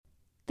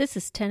This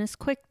is Tennis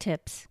Quick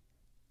Tips,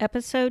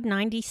 episode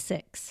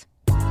 96.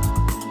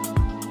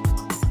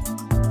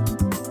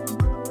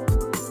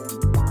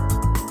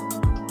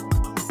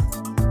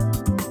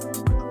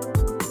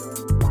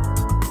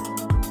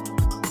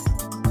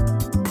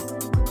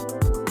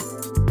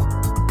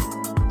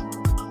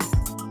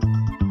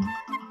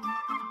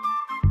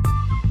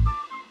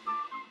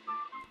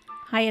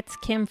 Hi, it's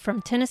Kim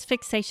from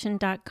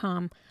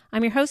TennisFixation.com.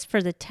 I'm your host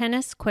for the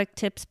Tennis Quick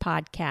Tips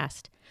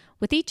podcast.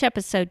 With each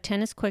episode,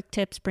 Tennis Quick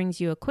Tips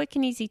brings you a quick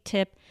and easy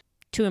tip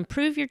to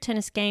improve your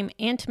tennis game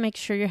and to make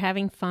sure you're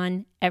having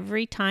fun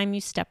every time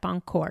you step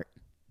on court.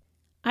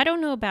 I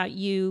don't know about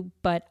you,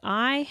 but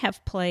I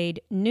have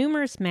played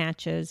numerous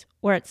matches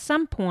where at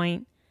some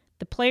point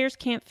the players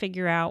can't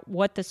figure out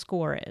what the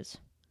score is,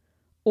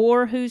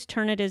 or whose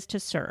turn it is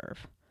to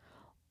serve,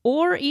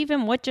 or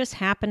even what just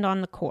happened on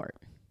the court.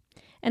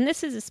 And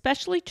this is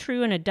especially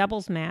true in a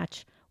doubles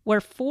match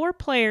where four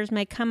players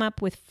may come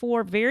up with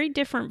four very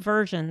different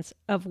versions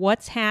of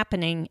what's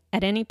happening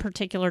at any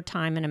particular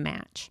time in a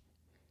match.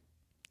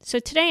 So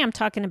today I'm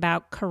talking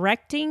about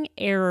correcting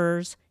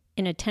errors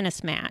in a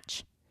tennis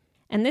match.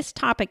 And this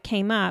topic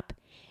came up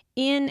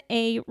in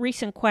a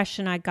recent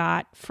question I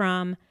got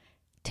from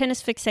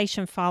Tennis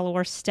Fixation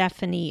follower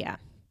Stephania.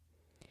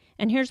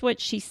 And here's what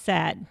she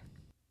said.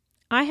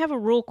 I have a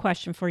rule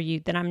question for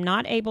you that I'm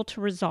not able to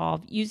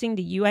resolve using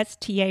the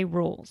USTA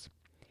rules.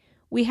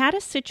 We had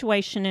a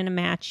situation in a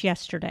match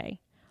yesterday.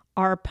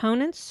 Our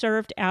opponents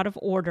served out of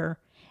order,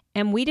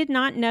 and we did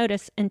not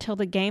notice until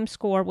the game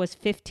score was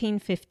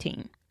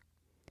 15-15.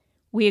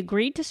 We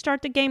agreed to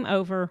start the game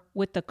over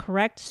with the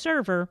correct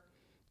server,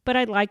 but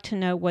I'd like to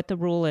know what the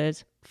rule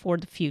is for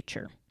the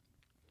future.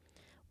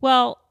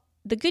 Well,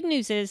 the good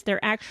news is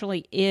there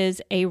actually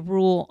is a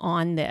rule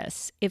on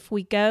this. If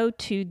we go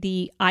to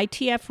the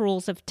ITF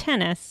rules of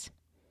tennis,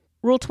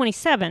 Rule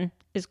 27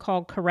 is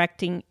called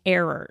correcting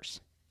errors.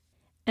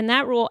 And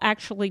that rule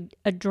actually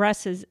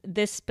addresses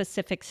this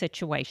specific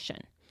situation.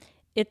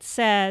 It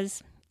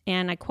says,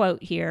 and I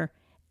quote here,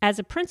 as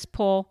a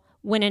principle,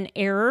 when an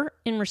error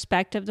in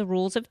respect of the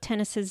rules of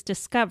tennis is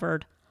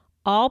discovered,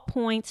 all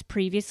points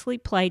previously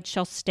played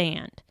shall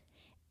stand.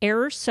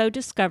 Errors so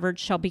discovered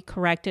shall be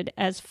corrected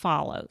as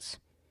follows.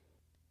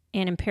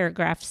 And in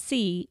paragraph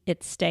C,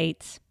 it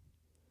states,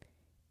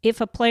 if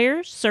a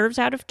player serves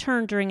out of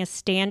turn during a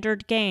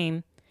standard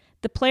game,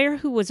 the player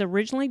who was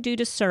originally due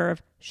to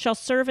serve shall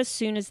serve as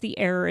soon as the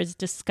error is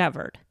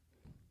discovered.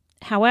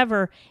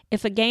 However,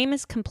 if a game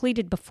is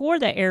completed before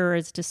the error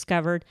is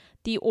discovered,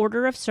 the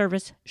order of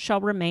service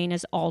shall remain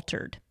as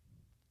altered.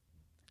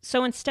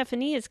 So in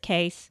Stephania's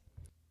case,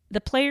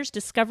 the players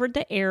discovered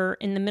the error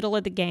in the middle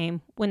of the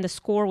game when the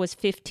score was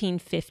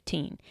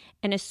 15-15.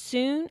 And as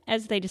soon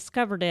as they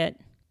discovered it,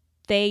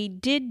 they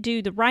did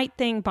do the right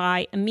thing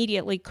by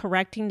immediately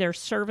correcting their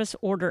service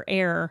order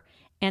error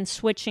and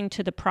switching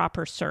to the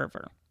proper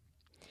server.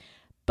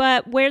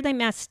 But where they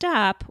messed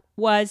up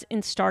was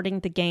in starting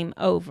the game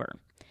over.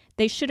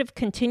 They should have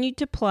continued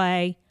to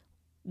play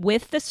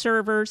with the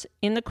servers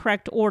in the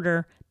correct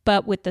order,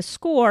 but with the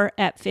score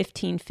at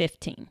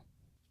 15-15.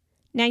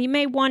 Now you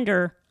may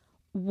wonder,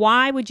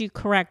 why would you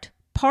correct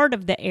part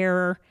of the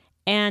error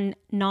and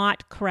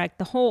not correct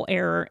the whole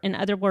error? In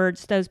other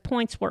words, those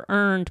points were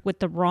earned with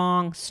the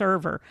wrong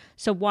server.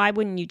 So why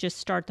wouldn't you just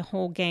start the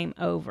whole game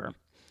over?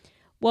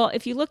 Well,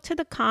 if you look to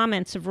the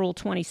comments of Rule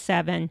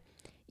 27,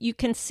 you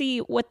can see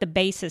what the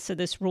basis of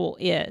this rule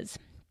is.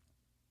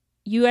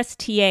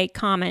 USTA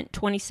comment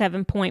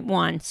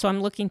 27.1. So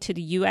I'm looking to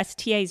the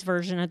USTA's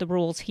version of the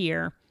rules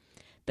here.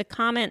 The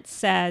comment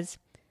says,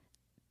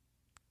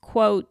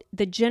 quote,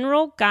 the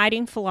general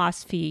guiding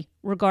philosophy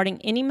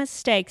regarding any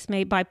mistakes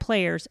made by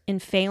players in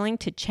failing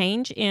to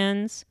change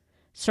ends,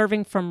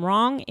 serving from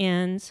wrong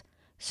ends,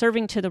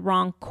 serving to the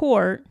wrong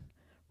court,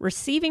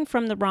 receiving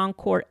from the wrong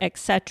court,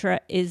 etc.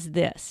 is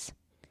this.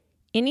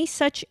 Any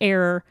such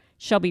error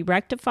shall be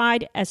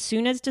rectified as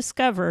soon as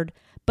discovered,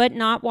 but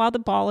not while the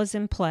ball is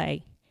in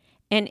play,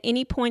 and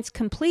any points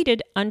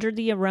completed under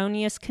the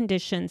erroneous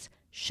conditions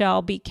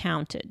shall be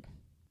counted.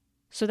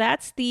 So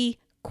that's the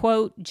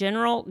quote,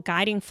 general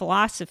guiding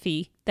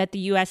philosophy that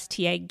the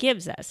USTA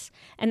gives us.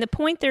 And the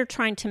point they're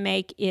trying to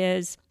make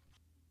is,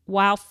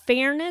 while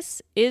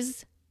fairness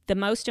is the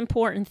most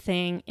important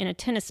thing in a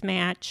tennis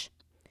match,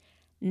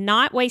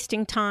 not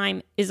wasting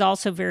time is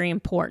also very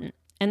important.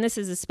 And this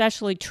is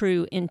especially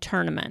true in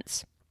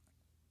tournaments.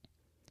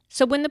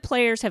 So when the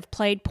players have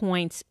played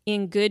points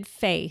in good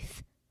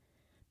faith,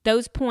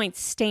 those points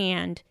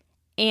stand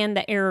and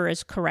the error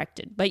is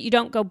corrected. But you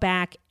don't go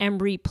back and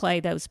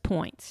replay those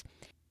points.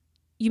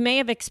 You may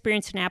have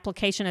experienced an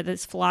application of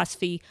this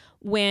philosophy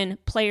when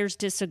players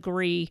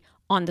disagree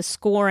on the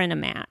score in a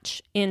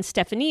match. In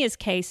Stephania's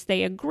case,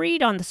 they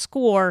agreed on the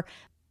score,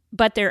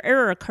 but their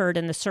error occurred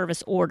in the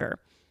service order.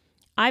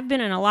 I've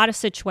been in a lot of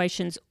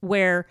situations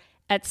where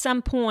at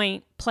some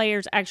point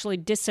players actually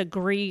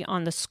disagree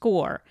on the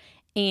score,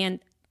 and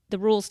the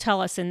rules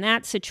tell us in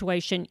that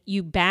situation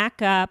you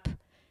back up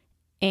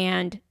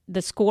and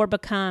the score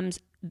becomes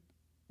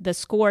the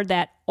score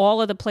that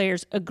all of the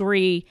players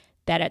agree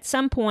that at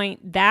some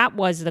point that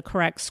was the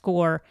correct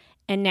score,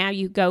 and now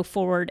you go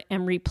forward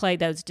and replay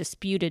those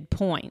disputed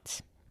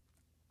points.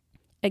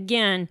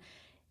 Again,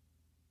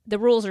 the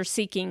rules are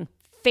seeking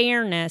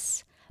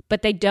fairness,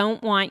 but they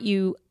don't want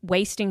you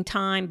wasting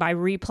time by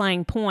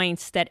replaying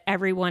points that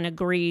everyone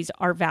agrees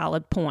are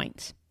valid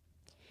points.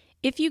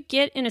 If you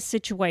get in a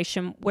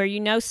situation where you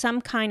know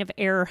some kind of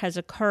error has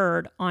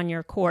occurred on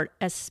your court,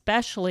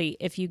 especially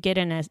if you get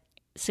in a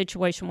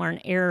situation where an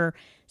error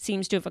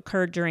seems to have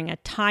occurred during a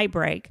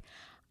tiebreak,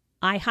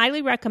 I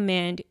highly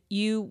recommend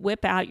you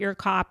whip out your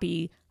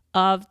copy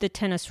of the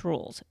tennis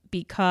rules,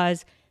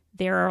 because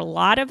there are a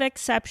lot of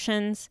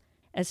exceptions,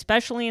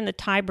 especially in the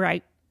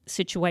tiebreak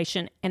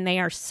situation, and they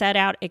are set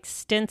out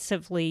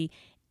extensively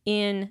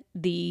in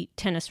the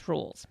tennis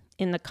rules,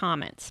 in the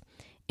comments.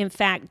 In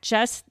fact,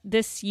 just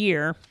this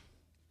year,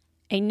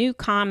 a new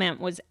comment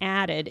was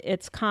added.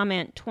 It's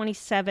comment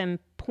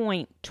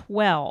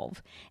 27.12,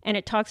 and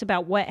it talks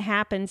about what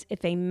happens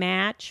if a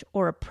match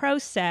or a pro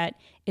set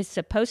is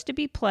supposed to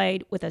be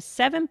played with a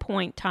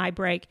 7-point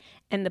tiebreak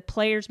and the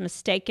players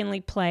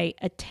mistakenly play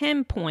a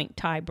 10-point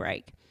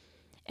tiebreak.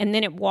 And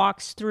then it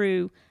walks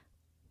through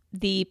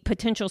the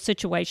potential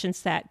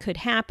situations that could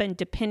happen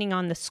depending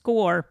on the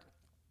score.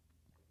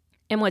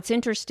 And what's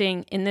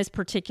interesting in this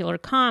particular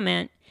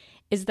comment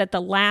is that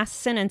the last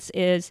sentence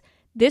is,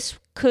 this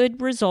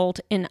could result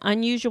in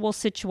unusual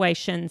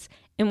situations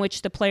in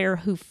which the player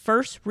who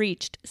first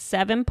reached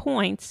 7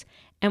 points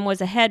and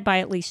was ahead by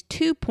at least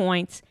 2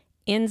 points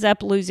ends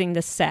up losing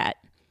the set.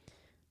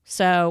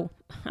 So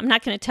I'm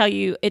not going to tell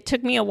you, it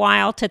took me a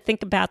while to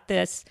think about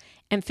this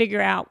and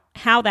figure out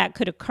how that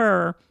could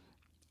occur.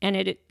 And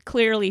it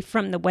clearly,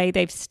 from the way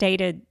they've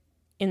stated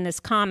in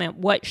this comment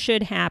what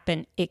should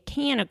happen, it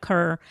can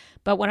occur.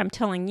 But what I'm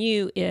telling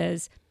you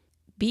is,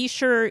 be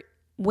sure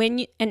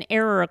when an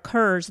error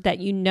occurs that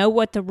you know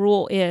what the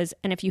rule is.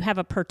 And if you have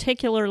a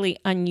particularly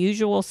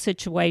unusual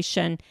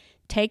situation,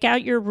 take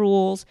out your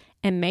rules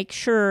and make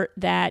sure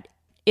that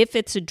if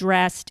it's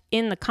addressed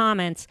in the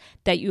comments,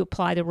 that you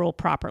apply the rule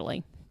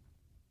properly.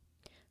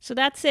 So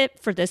that's it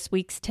for this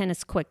week's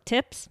Tennis Quick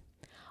Tips.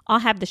 I'll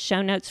have the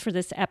show notes for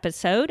this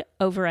episode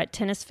over at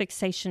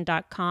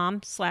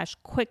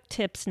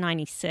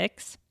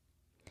tennisfixation.com/quicktips96.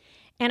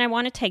 And I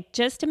want to take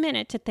just a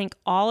minute to thank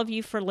all of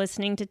you for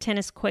listening to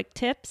Tennis Quick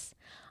Tips.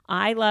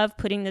 I love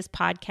putting this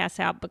podcast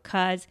out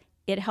because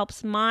it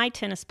helps my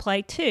tennis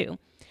play too.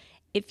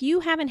 If you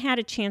haven't had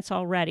a chance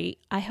already,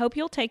 I hope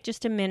you'll take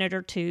just a minute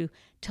or two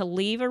to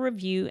leave a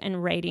review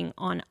and rating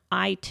on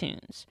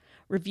iTunes.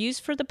 Reviews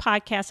for the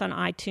podcast on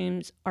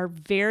iTunes are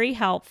very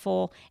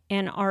helpful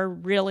and are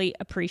really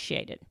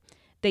appreciated.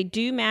 They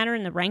do matter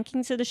in the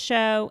rankings of the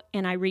show,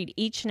 and I read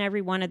each and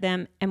every one of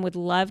them and would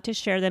love to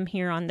share them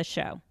here on the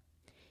show.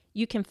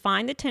 You can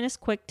find the Tennis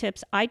Quick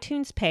Tips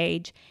iTunes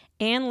page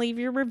and leave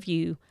your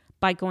review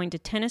by going to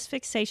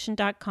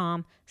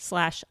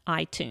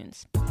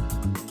tennisfixation.com/iTunes.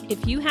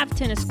 If you have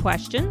tennis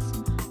questions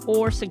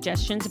or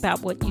suggestions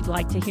about what you'd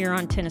like to hear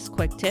on Tennis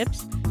Quick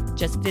Tips,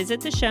 just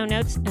visit the show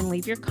notes and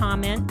leave your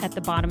comment at the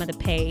bottom of the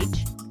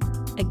page.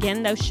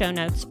 Again, those show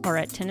notes are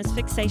at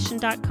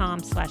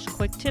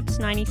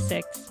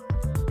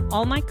tennisfixation.com/quicktips96.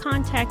 All my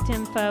contact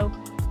info,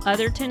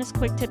 other Tennis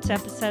Quick Tips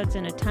episodes,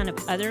 and a ton of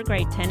other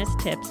great tennis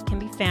tips can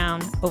be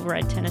found over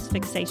at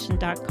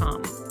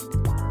tennisfixation.com.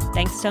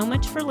 Thanks so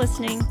much for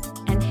listening,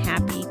 and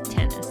happy tennis.